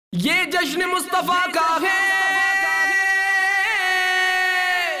یہ جشن مصطفیٰ کا ہے،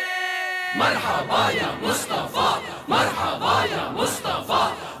 مرحبا یا مصطفیٰ، مرحبا یا مصطفیٰ،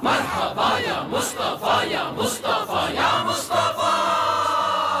 مرحبا یا مصطفیٰ، یا مصطفیٰ یا مصطفیٰ۔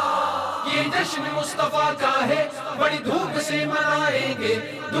 یہ جشن مصطفیٰ کا ہے، بڑی دھوم سے منائیں گے،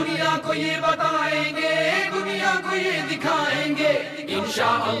 دنیا کو یہ بتائیں گے، دنیا کو یہ دکھائیں گے،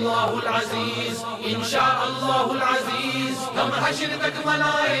 انشاءاللہ العزیز، انشاءاللہ العزیز۔ ہم حشر تک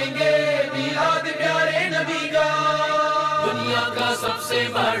منائیں گے میلاد پیارے نبی کا، دنیا کا سب سے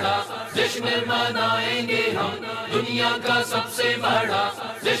بڑا جشن منائیں گے ہم، دنیا کا سب سے بڑا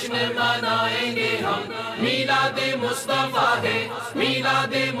جشن منائیں گے ہم۔ میلاد مصطفیٰ ہے،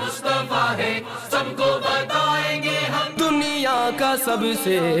 میلاد مصطفیٰ ہے، سب کو بتائیں گے ہم، دنیا کا سب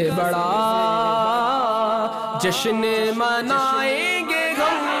سے بڑا جشن منائیں گے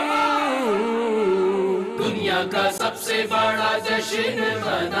ہم، دنیا کا سب سے بڑا جشن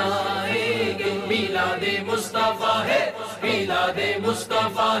منائیں گے۔ میلاد مصطفیٰ ہے، میلاد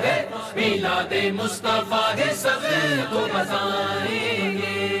مصطفیٰ ہے، میلاد مصطفیٰ ہے، سب کو بتائیں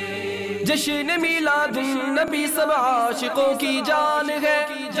گے۔ جشن میلاد النبی سب عاشقوں کی جان ہے،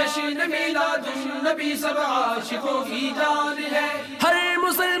 جشن میلاد النبی سب عاشقوں کی جان ہے، ہر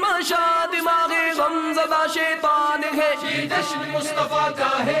مسلمان شاد دماغ غم زدہ شیطان ہے۔ یہ جشن مصطفیٰ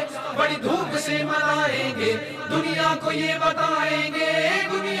کا ہے، بڑی دھوم سے منائیں گے، دنیا کو یہ بتائیں گے،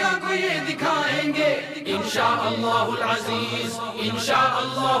 دنیا کو یہ دکھائیں گے، انشاءاللہ العزیز،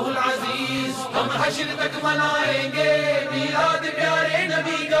 انشاءاللہ العزیز۔ ہم حشر تک منائیں گے میلاد پیارے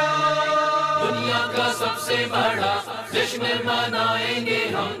نبی کا، دنیا کا سب سے بڑا جشن منائیں گے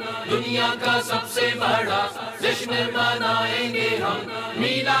ہم، دنیا کا سب سے بڑا جشن منائیں گے ہم۔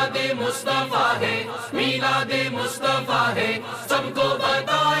 میلاد مصطفیٰ ہے، میلاد مصطفیٰ ہے، سب کو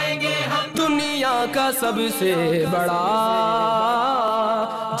بتائیں گے ہم، دنیا کا سب سے بڑا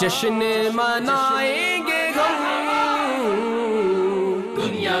جشن منائیں گے ہم،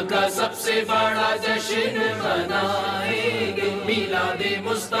 دنیا کا سب سے بڑا جشن منائیں گے۔ میلاد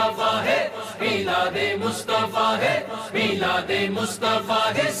مصطفیٰ ہے، میلاد مصطفیٰ ہے، میلاد مصطفیٰ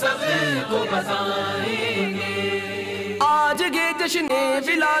ہے، سب کو بتائیں گے۔ آج ہے جشن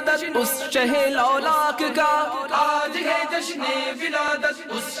ولادت اس شہ لولاک کا، آج ہے جشن ولادت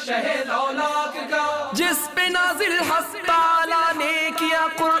اس شہ لولاک کا، جس پہ نازل حق تعالیٰ نے کیا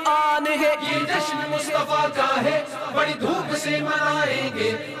قرآن ہے۔ یہ جشن مصطفیٰ کا ہے، بڑی دھوم سے منائیں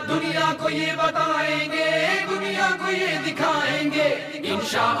گے، دنیا کو یہ بتائیں گے، دنیا کو یہ دکھائیں گے،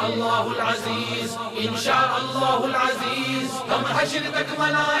 انشاءاللہ العزیز، انشاءاللہ العزیز۔ ہم حشر تک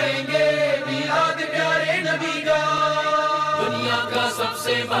منائیں گے میلاد پیارے نبی کا، دنیا کا سب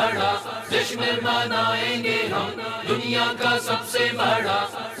سے بڑا جشن منائیں گے ہم، دنیا کا سب سے بڑا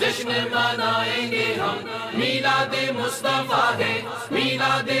جشن منائیں گے ہم۔ میلاد مصطفیٰ ہے،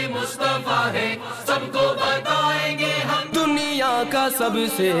 میلاد مصطفیٰ ہے، سب کو بتائیں گے ہم، دنیا کا سب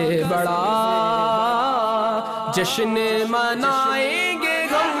سے بڑا جشن منائیں گے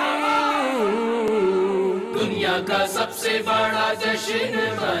ہم، دنیا کا سب سے بڑا جشن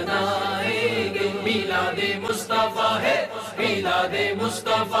منائیں گے۔ میلاد مصطفیٰ ہے، میلاد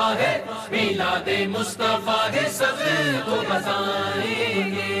مصطفیٰ ہے، میلاد مصطفیٰ ہے، سب کو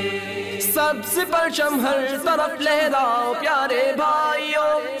بتائیں گے۔ سبز پرچم ہر طرف لہراؤ پیارے بھائیو،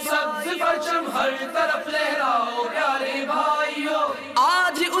 سبز پرچم ہر طرف لہراؤ پیارے بھائیو،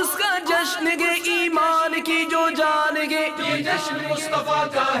 آج اس کا جشن گے ایمان کی جو جان گے۔ یہ جشن مصطفیٰ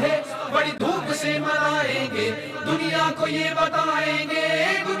کا ہے، بڑی دھوم سے منائیں گے، دنیا کو یہ بتائیں گے،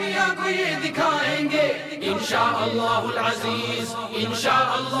 دنیا کو یہ دکھائیں گے، انشاءاللہ العزیز،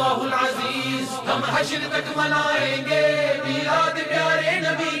 انشاءاللہ العزیز۔ ہم حشر تک منائیں گے میلاد پیارے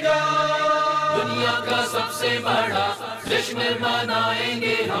نبی کا، دنیا کا سب سے بڑا جشن منائیں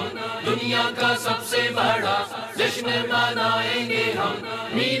گے ہم، دنیا کا سب سے بڑا جشن منائیں گے ہم۔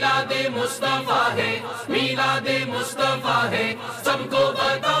 میلاد مصطفیٰ ہے، میلاد مصطفیٰ ہے، سب کو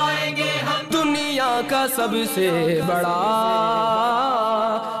بتائیں گے ہم، دنیا کا سب سے بڑا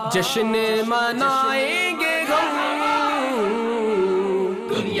جشن منائیں گے ہم،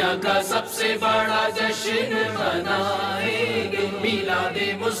 دنیا کا سب سے بڑا جشن منائیں گے۔ میلاد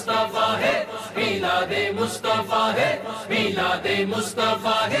مصطفیٰ ہے، میلاد مصطفیٰ ہے، میلاد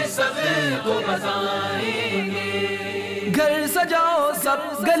مصطفیٰ ہے، سب کو بتائیں گے۔ گھر سجاؤ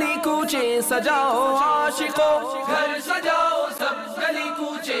سب گلی کوچے سجاؤ عاشقوں، گھر سجاؤ سب گلی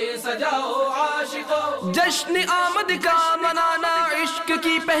کوچے سجاؤ عاشقوں، عاشقوں، جشن آمد کا منانا عشق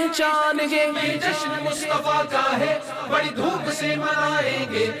کی پہچان ہے، یہ جشن مصطفیٰ کا ہے، بڑی دھوم سے منائیں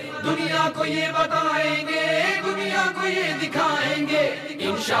گے، دنیا کو یہ بتائیں گے، دنیا کو یہ دکھائیں گے،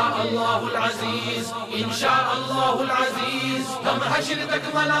 انشاءاللہ العزیز، انشاءاللہ العزیز، ہم حشر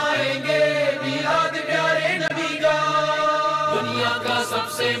تک منائیں گے میلاد پیارے نبی کا۔ دنیا کا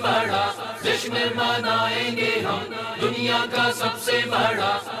سب سے بڑا جشن منائیں گے ہم، دنیا کا سب سے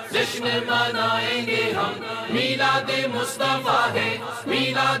بڑا جشن منائیں گے ہم، میلاد مصطفیٰ ہے،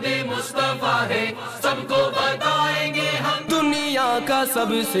 میلاد مصطفیٰ ہے، سب کو بتائیں گے ہم۔ دنیا کا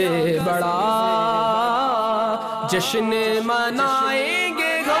سب سے بڑا جشن منائیں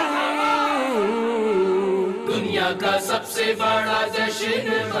گے ہم، دنیا کا سب سے بڑا جشن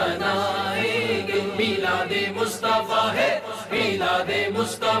منائیں گے، میلاد مصطفیٰ ہے، میلاد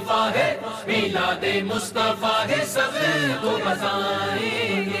مصطفیٰ ہے، میلاد مصطفیٰ ہے، سب کو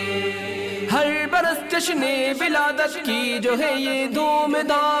بتائیں گے۔ ہر برس جشن ولادت کی جو ہے یہ دھوم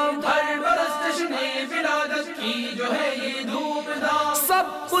دھام، ہر برس جشن ولادت کی جو ہے یہ دھوم دھام، سب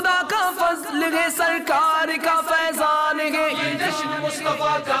خدا کا فضل ہے، سرکار کا فیضان ہے، یہ جشن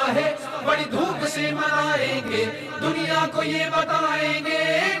مصطفیٰ کا ہے، بڑی دھوم سے منائیں گے، دنیا کو یہ بتائیں گے،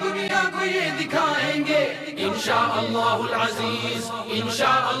 دنیا کو یہ دکھائیں گے، انشاءاللہ العزیز،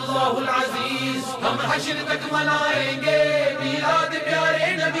 انشاءاللہ العزیز، ہم حشر تک منائیں گے میلاد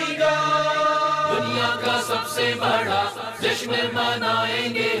پیارے نبی کا۔ دنیا کا سب سے بڑا جشن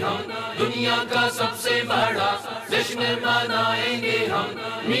منائیں گے ہم، دنیا کا سب سے بڑا جشن منائیں گے ہم،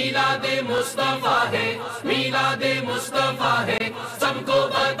 میلاد مصطفیٰ ہے، میلاد مصطفیٰ ہے، سب کو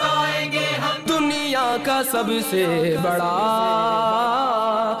بتائیں گے ہم۔ دنیا کا سب سے بڑا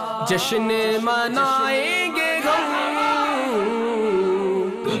جشن منائیں گے ہم،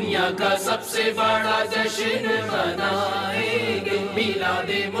 دنیا کا سب سے بڑا جشن منائیں گے، میلاد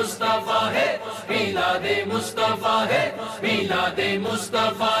مصطفیٰ ہے، میلاد مصطفیٰ ہے، میلاد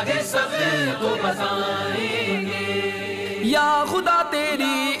مصطفیٰ ہے، سب کو بتائیں گے۔ یا خدا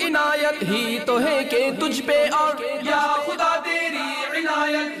تیری عنایت ہی تو ہے کہ تجھ پہ اور، یا خدا تیری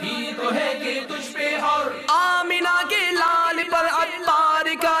عنایت ہی تو ہے کہ تجھ پہ اور، آمینہ کے لال پر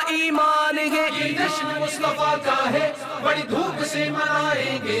عطار کا ایمان ہے، یہ جشن مصطفیٰ کا ہے، بڑی دھوم سے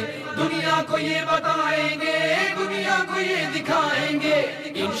منائیں گے، دنیا کو یہ بتائیں گے، دنیا کو یہ دکھائیں گے،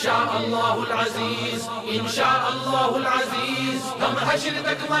 انشاءاللہ العزیز، انشاءاللہ العزیز، ہم حشر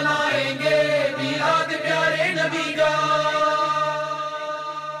تک منائیں گے میلاد پیارے نبی کا۔